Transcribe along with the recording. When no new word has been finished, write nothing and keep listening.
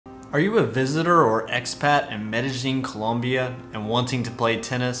Are you a visitor or expat in Medellin, Colombia and wanting to play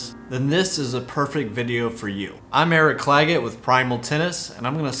tennis? Then this is a perfect video for you. I'm Eric Claggett with Primal Tennis, and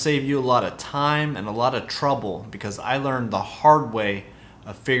I'm going to save you a lot of time and a lot of trouble because I learned the hard way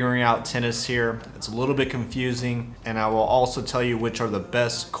of figuring out tennis here. It's a little bit confusing, and I will also tell you which are the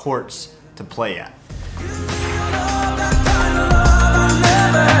best courts to play at.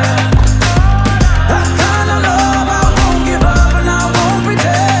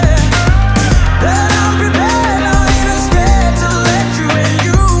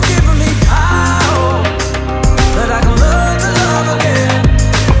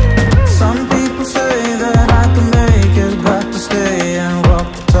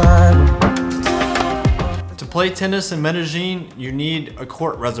 To play tennis in Medellin, you need a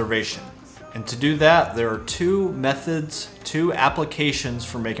court reservation. And to do that, there are two methods, two applications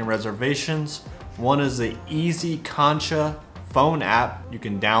for making reservations. One is the Easy Cancha phone app. You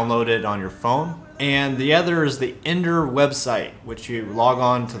can download it on your phone. And the other is the Inder website, which you log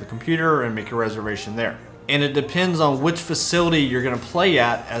on to the computer and make a reservation there. And it depends on which facility you're gonna play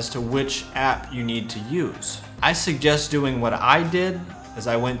at as to which app you need to use. I suggest doing what I did, as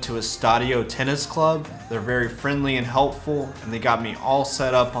I went to Estadio tennis club. They're very friendly and helpful, and they got me all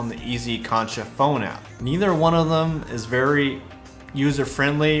set up on the Easy Cancha phone app. Neither one of them is very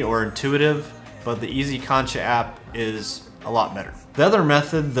user-friendly or intuitive, but the Easy Cancha app is a lot better. The other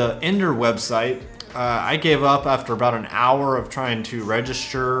method, the Inder website, I gave up after about an hour of trying to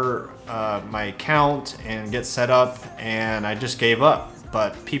register my account and get set up, and I just gave up.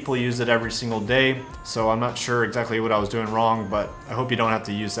 But people use it every single day, so I'm not sure exactly what I was doing wrong, but I hope you don't have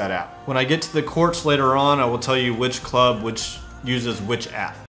to use that app. When I get to the courts later on, I will tell you which club uses which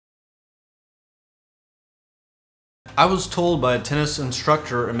app. I was told by a tennis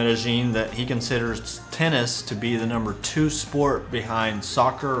instructor in Medellin that he considers tennis to be the #2 sport behind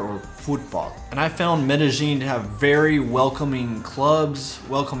soccer or football. And I found Medellin to have very welcoming clubs,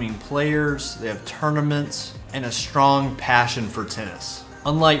 welcoming players, they have tournaments, and a strong passion for tennis.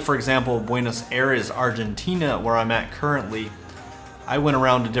 Unlike, for example, Buenos Aires, Argentina, where I'm at currently, I went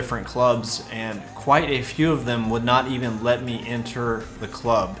around to different clubs and quite a few of them would not even let me enter the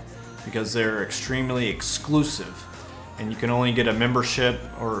club because they're extremely exclusive. And you can only get a membership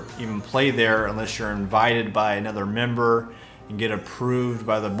or even play there unless you're invited by another member and get approved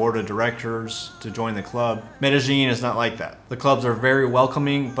by the board of directors to join the club. Medellin is not like that. The clubs are very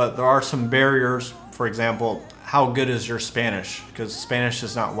welcoming, but there are some barriers. For example, how good is your Spanish? Because Spanish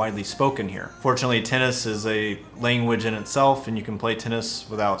is not widely spoken here. Fortunately, tennis is a language in itself, and you can play tennis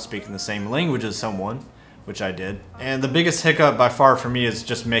without speaking the same language as someone, which I did. And the biggest hiccup by far for me is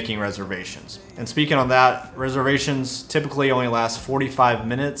just making reservations. And speaking on that, reservations typically only last 45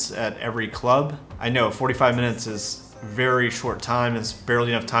 minutes at every club. I know 45 minutes is very short time. It's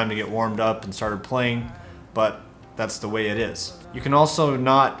barely enough time to get warmed up and started playing, but that's the way it is. You can also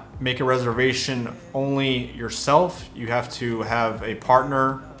not make a reservation only yourself. You have to have a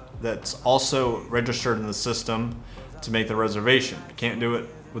partner that's also registered in the system to make the reservation. You can't do it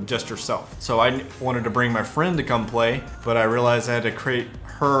with just yourself. So I wanted to bring my friend to come play, but I realized I had to create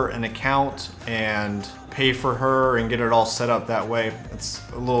her an account and pay for her and get it all set up that way. It's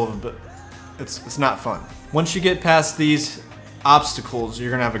a little bit, it's not fun. Once you get past these obstacles, you're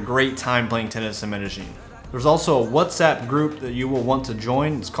gonna have a great time playing tennis in Medellin. There's also a WhatsApp group that you will want to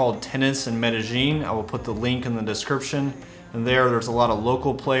join. It's called Tennis in Medellin. I will put the link in the description. And there's a lot of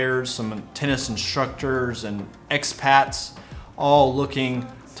local players, some tennis instructors and expats, all looking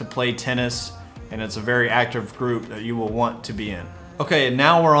to play tennis. And it's a very active group that you will want to be in. Okay, and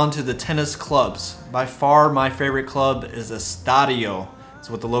now we're on to the tennis clubs. By far, my favorite club is Estadio. It's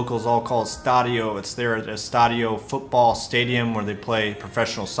what the locals all call Estadio. It's there at Estadio football stadium where they play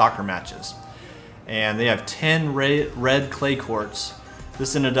professional soccer matches. And they have 10 red clay courts.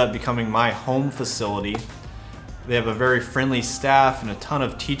 This ended up becoming my home facility. They have a very friendly staff and a ton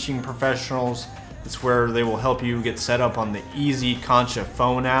of teaching professionals. It's where they will help you get set up on the Easy Cancha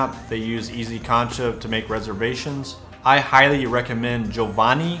phone app. They use Easy Cancha to make reservations. I highly recommend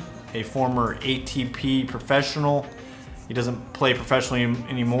Giovanni, a former ATP professional. He doesn't play professionally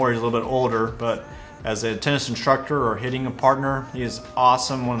anymore, he's a little bit older, but as a tennis instructor or hitting a partner, he is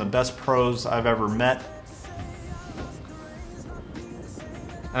awesome, one of the best pros I've ever met.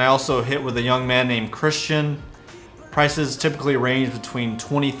 And I also hit with a young man named Christian. Prices typically range between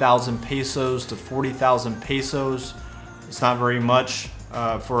 20,000 pesos to 40,000 pesos. It's not very much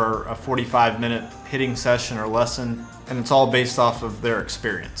for a 45-minute hitting session or lesson, and it's all based off of their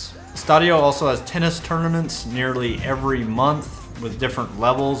experience. Estadio also has tennis tournaments nearly every month with different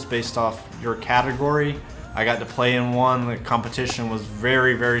levels based off your category. I got to play in one. The competition was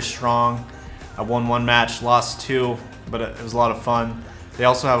very, very strong. I won one match, lost two, but it was a lot of fun. They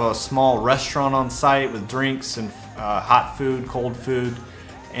also have a small restaurant on site with drinks and hot food, cold food,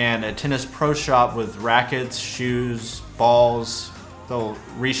 and a tennis pro shop with rackets, shoes, balls. They'll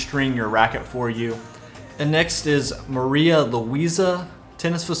restring your racket for you. And next is María Luisa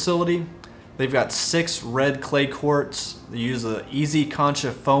tennis facility. They've got 6 red clay courts. They use the Easy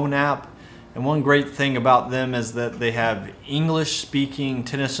Cancha phone app. And one great thing about them is that they have English-speaking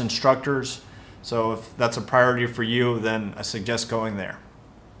tennis instructors. So if that's a priority for you, then I suggest going there.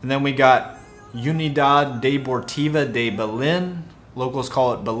 And then we got Unidad Deportiva de Belen. Locals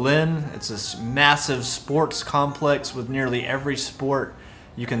call it Belen. It's this massive sports complex with nearly every sport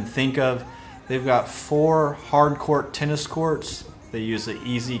you can think of. They've got 4 hard-court tennis courts. They use the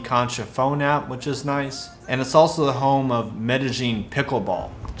Easy Cancha phone app, which is nice. And it's also the home of Medellin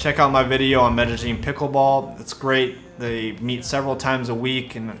Pickleball. Check out my video on Medellin Pickleball. It's great. They meet several times a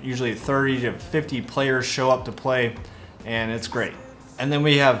week, and usually 30 to 50 players show up to play, and it's great. And then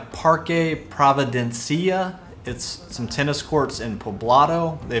we have Parque Providencia. It's some tennis courts in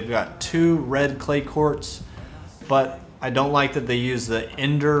Poblado. They've got 2 red clay courts, but I don't like that they use the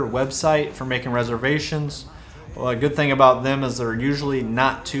Inder website for making reservations. Well, a good thing about them is they're usually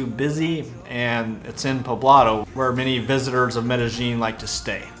not too busy, and it's in Poblado, where many visitors of Medellin like to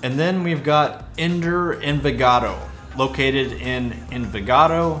stay. And then we've got Inder Envigado, located in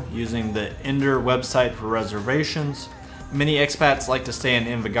Envigado, using the Inder website for reservations. Many expats like to stay in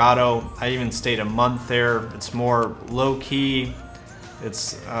Envigado. I even stayed a month there. It's more low-key.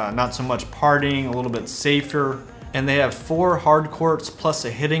 It's not so much partying, a little bit safer. And they have 4 hard courts plus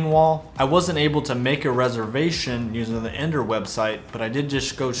a hitting wall. I wasn't able to make a reservation using the Inder website, but I did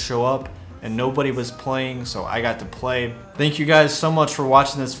just go show up and nobody was playing, so I got to play. Thank you guys so much for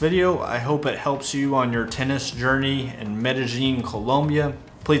watching this video. I hope it helps you on your tennis journey in Medellin, Colombia.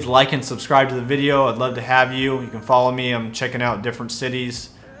 Please like and subscribe to the video. I'd love to have you. You can follow me. I'm checking out different cities.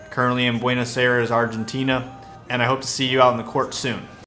 Currently in Buenos Aires, Argentina. And I hope to see you out in the court soon.